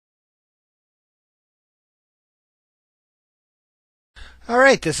All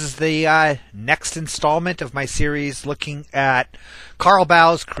right, this is the next installment of my series looking at Carl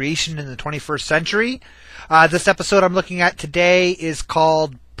Baugh's creation in the 21st century. This episode I'm looking at today is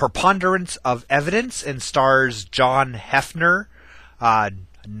called Preponderance of Evidence and stars John Heffner.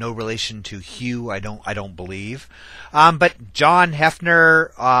 No relation to Hugh, I don't believe. But John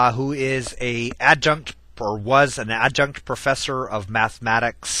Heffner, who is a adjunct or was an adjunct professor of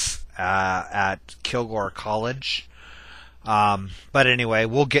mathematics at Kilgore College. But anyway,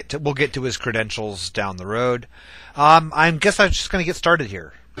 we'll get to his credentials down the road. I guess I'm just going to get started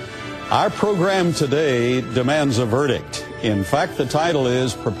here. Our program today demands a verdict. In fact, the title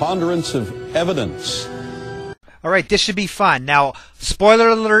is Preponderance of Evidence. All right, this should be fun. Now, spoiler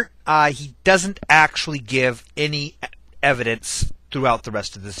alert, he doesn't actually give any evidence throughout the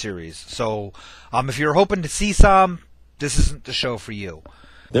rest of the series. So, if you're hoping to see some, this isn't the show for you.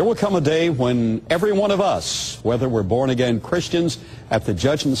 There will come a day when every one of us, whether we're born-again Christians at the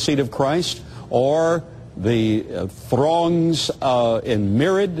judgment seat of Christ or the throngs in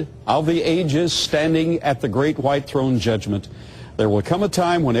myriad of the ages standing at the great white throne judgment, there will come a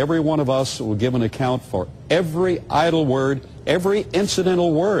time when every one of us will give an account for every idle word, every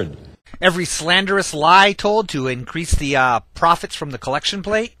incidental word. Every slanderous lie told to increase the profits from the collection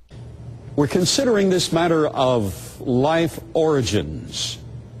plate? We're considering this matter of life origins.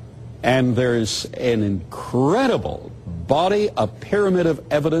 And there's an incredible body, a pyramid of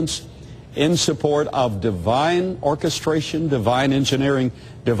evidence in support of divine orchestration, divine engineering,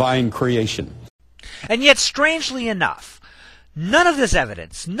 divine creation. And yet, strangely enough, none of this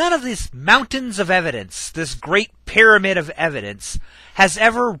evidence, none of these mountains of evidence, this great pyramid of evidence, has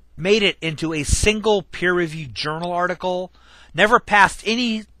ever made it into a single peer-reviewed journal article, never passed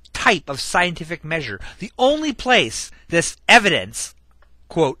any type of scientific measure. The only place this evidence,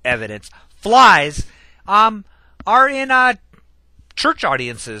 quote, evidence, flies, are in church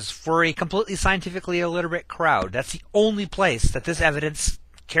audiences for a completely scientifically illiterate crowd. That's the only place that this evidence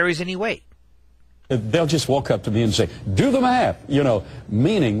carries any weight. They'll just walk up to me and say, do the math,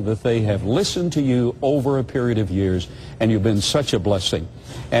 meaning that they have listened to you over a period of years, and you've been such a blessing.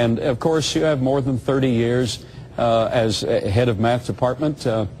 And, of course, you have more than 30 years as head of math department,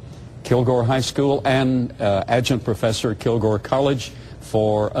 Kilgore High School, and adjunct professor at Kilgore College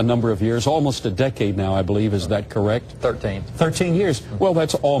for a number of years, almost a decade now, I believe. Is that correct? 13. 13 years. Well,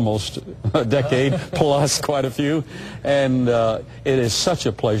 that's almost a decade plus quite a few. And it is such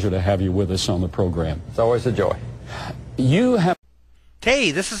a pleasure to have you with us on the program. It's always a joy. You have...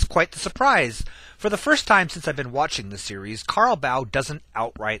 Hey, this is quite the surprise. For the first time since I've been watching the series, Carl Baugh doesn't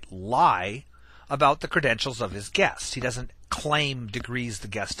outright lie about the credentials of his guest. He doesn't claim degrees the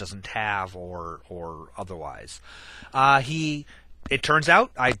guest doesn't have or otherwise. It turns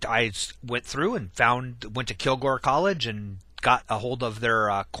out I went through and went to Kilgore College and got a hold of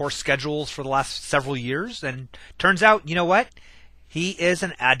their course schedules for the last several years, and turns out, you know what? He is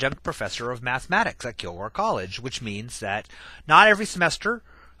an adjunct professor of mathematics at Kilgore College, which means that not every semester,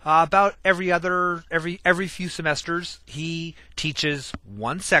 about every few semesters, he teaches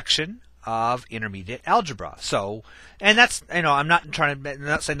one section of intermediate algebra. So, and that's, I'm not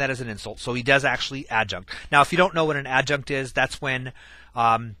saying that as an insult. So he does actually adjunct. Now, if you don't know what an adjunct is, that's when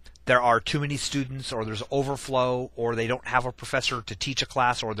there are too many students, or there's overflow, or they don't have a professor to teach a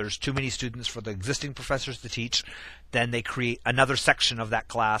class, or there's too many students for the existing professors to teach. Then they create another section of that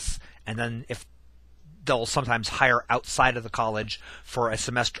class, and then if they'll sometimes hire outside of the college for a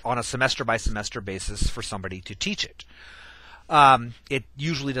semester on a semester by semester basis for somebody to teach it. It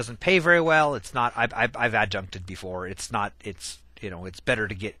usually doesn't pay very well. It's not. I've adjuncted before. It's not. It's better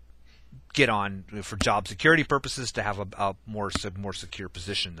to get on for job security purposes to have a more secure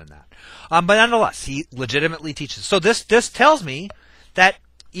position than that. But nonetheless, he legitimately teaches. So this tells me that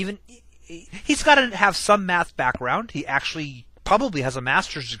even he's got to have some math background. He actually probably has a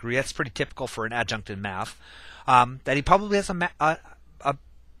master's degree. That's pretty typical for an adjunct in math. That he probably has a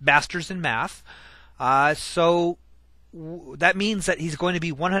master's in math. So that means that he's going to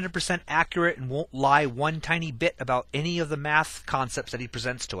be 100% accurate and won't lie one tiny bit about any of the math concepts that he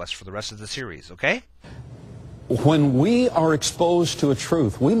presents to us for the rest of the series, okay? When we are exposed to a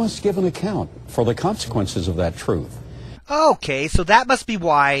truth, we must give an account for the consequences of that truth. Okay, so that must be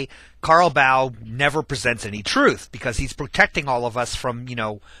why Carl Baugh never presents any truth, because he's protecting all of us from,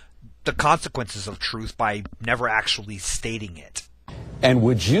 the consequences of truth by never actually stating it. And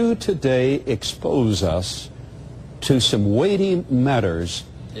would you today expose us to some weighty matters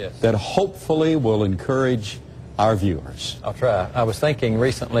that hopefully will encourage our viewers? I'll try. I was thinking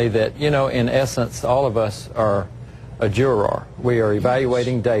recently that, in essence, all of us are a juror. We are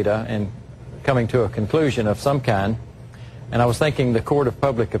evaluating data and coming to a conclusion of some kind. And I was thinking the court of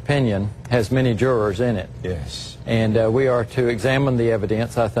public opinion has many jurors in it. Yes. And we are to examine the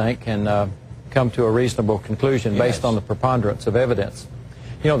evidence, I think, and come to a reasonable conclusion based on the preponderance of evidence.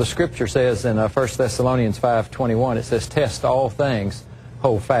 You know, the scripture says in 1 Thessalonians 5:21, it says, test all things,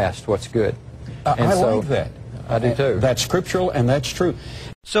 hold fast what's good. I like that. I do too. That's scriptural and that's true.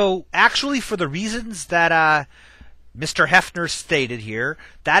 So actually, for the reasons that Mr. Heffner stated here,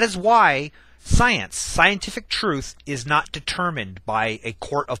 that is why scientific truth is not determined by a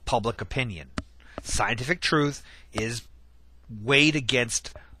court of public opinion. Scientific truth is weighed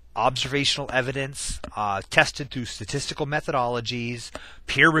against observational evidence, tested through statistical methodologies,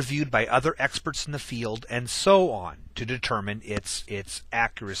 peer-reviewed by other experts in the field, and so on, to determine its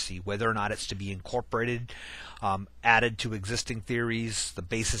accuracy, whether or not it's to be incorporated, added to existing theories, the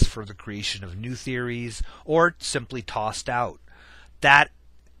basis for the creation of new theories, or simply tossed out. That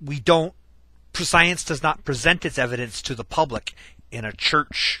we don't, science does not present its evidence to the public in a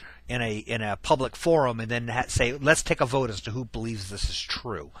church, in a public forum, and then say, let's take a vote as to who believes this is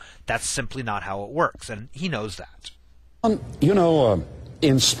true. That's simply not how it works, and he knows that. You know,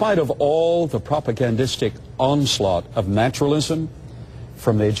 in spite of all the propagandistic onslaught of naturalism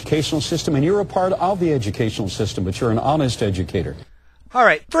from the educational system, and you're a part of the educational system, but you're an honest educator. All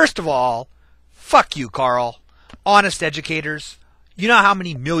right, first of all, fuck you, Carl. Honest educators. You know how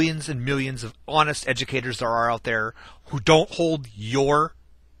many millions and millions of honest educators there are out there who don't hold your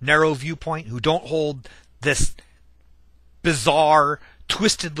narrow viewpoint, who don't hold this bizarre,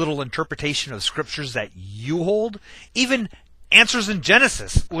 twisted little interpretation of scriptures that you hold. Even Answers in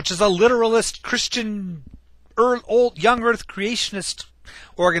Genesis, which is a literalist Christian young earth creationist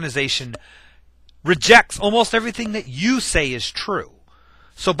organization, rejects almost everything that you say is true.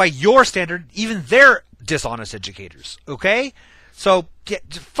 So by your standard, even they're dishonest educators, okay? So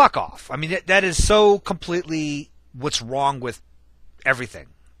fuck off. I mean, that is so completely what's wrong with everything.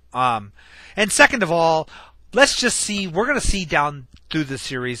 And second of all, let's just see, we're going to see down through this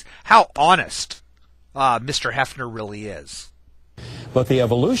series how honest Mr. Heffner really is. But the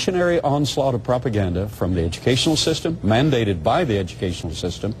evolutionary onslaught of propaganda from the educational system, mandated by the educational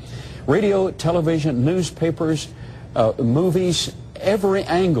system, radio, television, newspapers, movies, every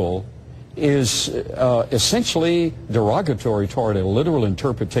angle is essentially derogatory toward a literal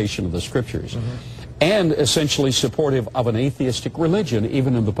interpretation of the scriptures. And essentially supportive of an atheistic religion,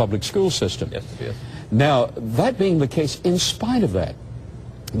 even in the public school system. Yes, yes. Now, that being the case, in spite of that,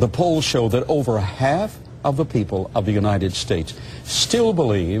 the polls show that over half of the people of the United States still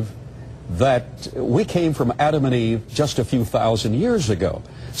believe that we came from Adam and Eve just a few thousand years ago.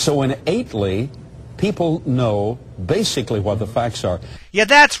 So innately, people know basically what the facts are. Yeah,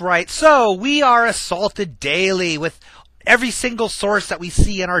 that's right. So we are assaulted daily with every single source that we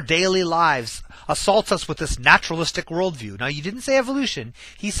see in our daily lives assaults us with this naturalistic worldview. Now, you didn't say evolution.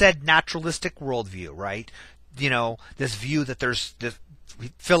 He said naturalistic worldview, right? You know, this view that there's this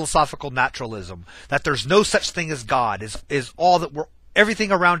philosophical naturalism, that there's no such thing as God, is all that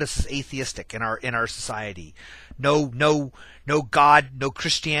everything around us is atheistic in our society. No God, no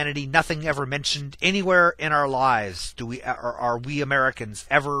Christianity, nothing ever mentioned anywhere in our lives. Are we Americans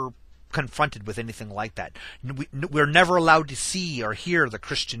ever confronted with anything like that? We're never allowed to see or hear the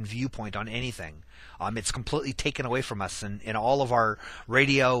Christian viewpoint on anything. It's completely taken away from us in all of our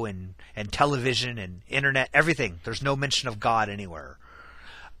radio and television and internet, everything. There's no mention of God anywhere.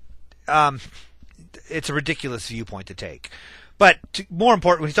 It's a ridiculous viewpoint to take. But more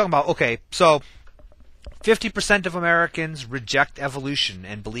important, when you're talking about, okay, so 50% of Americans reject evolution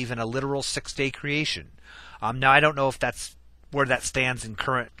and believe in a literal 6-day creation. Now, I don't know if that's where that stands in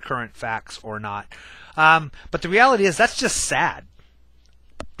current facts or not. But the reality is that's just sad.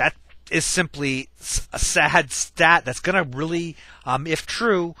 That is simply a sad stat that's going to really, if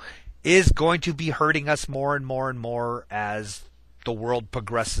true, is going to be hurting us more and more and more as the world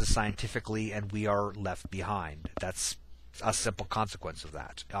progresses scientifically and we are left behind. That's a simple consequence of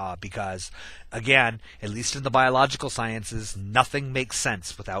that. Because, again, at least in the biological sciences, nothing makes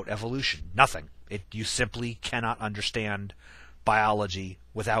sense without evolution. Nothing. You simply cannot understand biology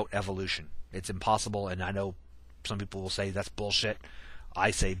without evolution. It's impossible, and I know some people will say that's bullshit.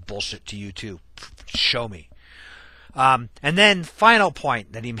 I say bullshit to you too. Show me. And then final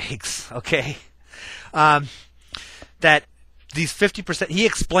point that he makes, okay, that these 50%, he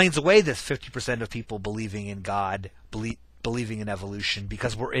explains away this 50% of people believing in God, believing in evolution,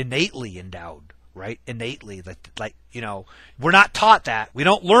 because we're innately endowed, right? Innately, like we're not taught that. We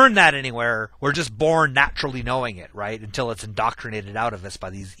don't learn that anywhere. We're just born naturally knowing it, right? Until it's indoctrinated out of us by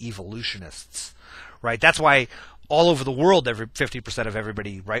these evolutionists, right? That's why all over the world, every 50% of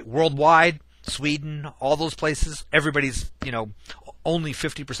everybody, right, worldwide, Sweden, all those places, everybody's, only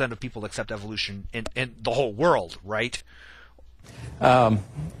 50% of people accept evolution in the whole world, right?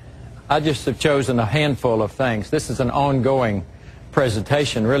 I just have chosen a handful of things. This is an ongoing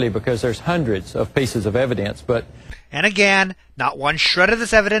presentation, really, because there's hundreds of pieces of evidence. And again, not one shred of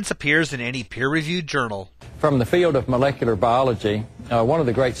this evidence appears in any peer-reviewed journal. From the field of molecular biology, one of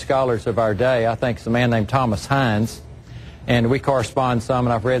the great scholars of our day, I think, is a man named Thomas Hines. And we correspond some,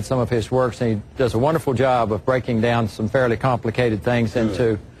 and I've read some of his works, and he does a wonderful job of breaking down some fairly complicated things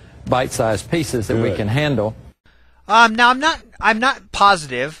into bite-sized pieces that we can handle. Now, I'm not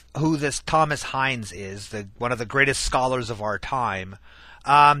positive who this Thomas Hines is, one of the greatest scholars of our time.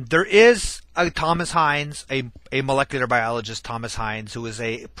 There is a Thomas Hines, a molecular biologist, Thomas Hines, who is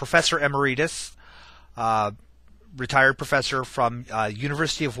a professor emeritus, retired professor from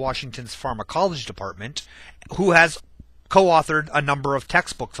University of Washington's Pharmacology Department, who has co-authored a number of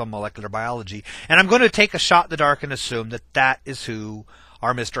textbooks on molecular biology. And I'm going to take a shot in the dark and assume that that is who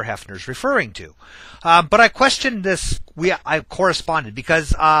our Mr. Heffner's referring to. But I questioned this. I corresponded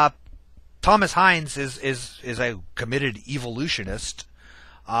because Thomas Hines is a committed evolutionist,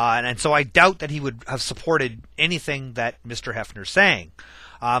 and so I doubt that he would have supported anything that Mr. Heffner's saying.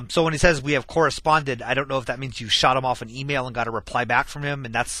 So when he says we have corresponded, I don't know if that means you shot him off an email and got a reply back from him,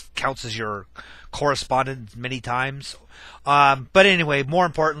 and that counts as your correspondence many times. But anyway, more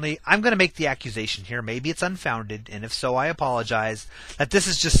importantly, I'm going to make the accusation here. Maybe it's unfounded, and if so, I apologize, that this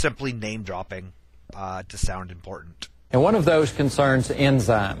is just simply name-dropping to sound important. And one of those concerns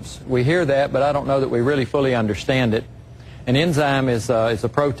enzymes. We hear that, but I don't know that we really fully understand it. An enzyme is a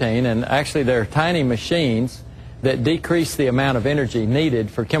protein, and actually they're tiny machines that decrease the amount of energy needed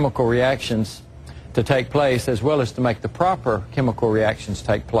for chemical reactions to take place, as well as to make the proper chemical reactions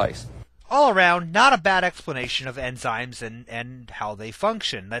take place. All around, not a bad explanation of enzymes and how they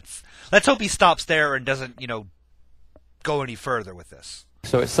function. Let's hope he stops there and doesn't, go any further with this.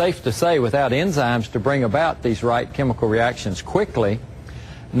 So it's safe to say without enzymes to bring about these right chemical reactions quickly,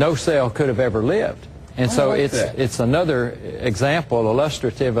 no cell could have ever lived. And so it's another example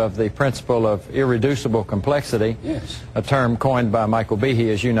illustrative of the principle of irreducible complexity, a term coined by Michael Behe,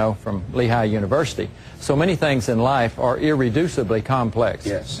 as you know, from Lehigh University. So many things in life are irreducibly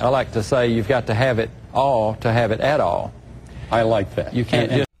complex. I like to say you've got to have it all to have it at all. I like that. You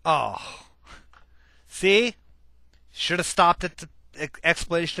can't just... Oh. See? Should have stopped at the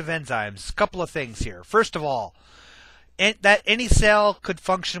explanation of enzymes. A couple of things here. First of all, that any cell could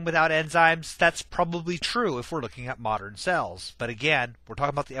function without enzymes, that's probably true if we're looking at modern cells. But again, we're talking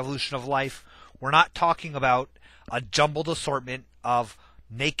about the evolution of life. We're not talking about a jumbled assortment of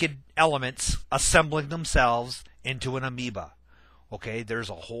naked elements assembling themselves into an amoeba. Okay, there's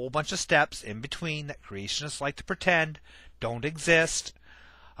a whole bunch of steps in between that creationists like to pretend don't exist.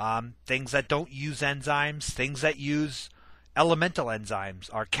 Things that don't use enzymes, things that use elemental enzymes,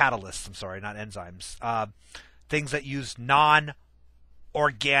 or catalysts, I'm sorry, not enzymes. Things that use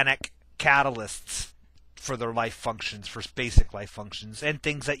non-organic catalysts for their life functions, for basic life functions, and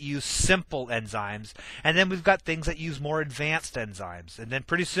things that use simple enzymes. And then we've got things that use more advanced enzymes. And then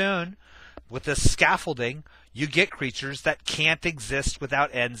pretty soon, with this scaffolding, you get creatures that can't exist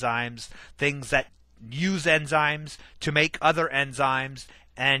without enzymes, things that use enzymes to make other enzymes.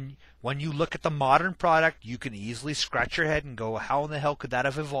 And when you look at the modern product, you can easily scratch your head and go, how in the hell could that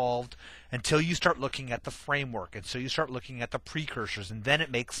have evolved? Until you start looking at the framework, and so you start looking at the precursors, and then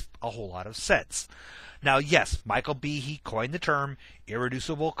it makes a whole lot of sense. Now, yes, Michael Behe coined the term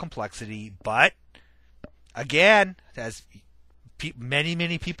irreducible complexity, but again, as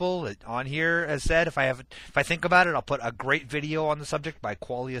many people on here has said, if I think about it, I'll put a great video on the subject by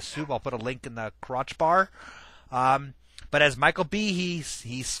Qualia Soup. I'll put a link in the crotch bar. But as Michael Behe,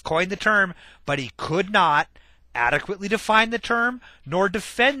 he's coined the term, but he could not adequately define the term nor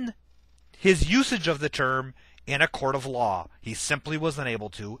defend his usage of the term in a court of law. He simply wasn't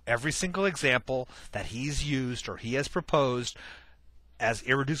able to. Every single example that he's used or he has proposed as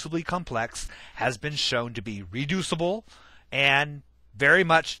irreducibly complex has been shown to be reducible and very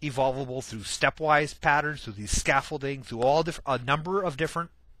much evolvable through stepwise patterns, through these scaffolding, through a number of different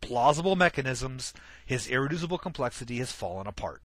plausible mechanisms. His irreducible complexity has fallen apart.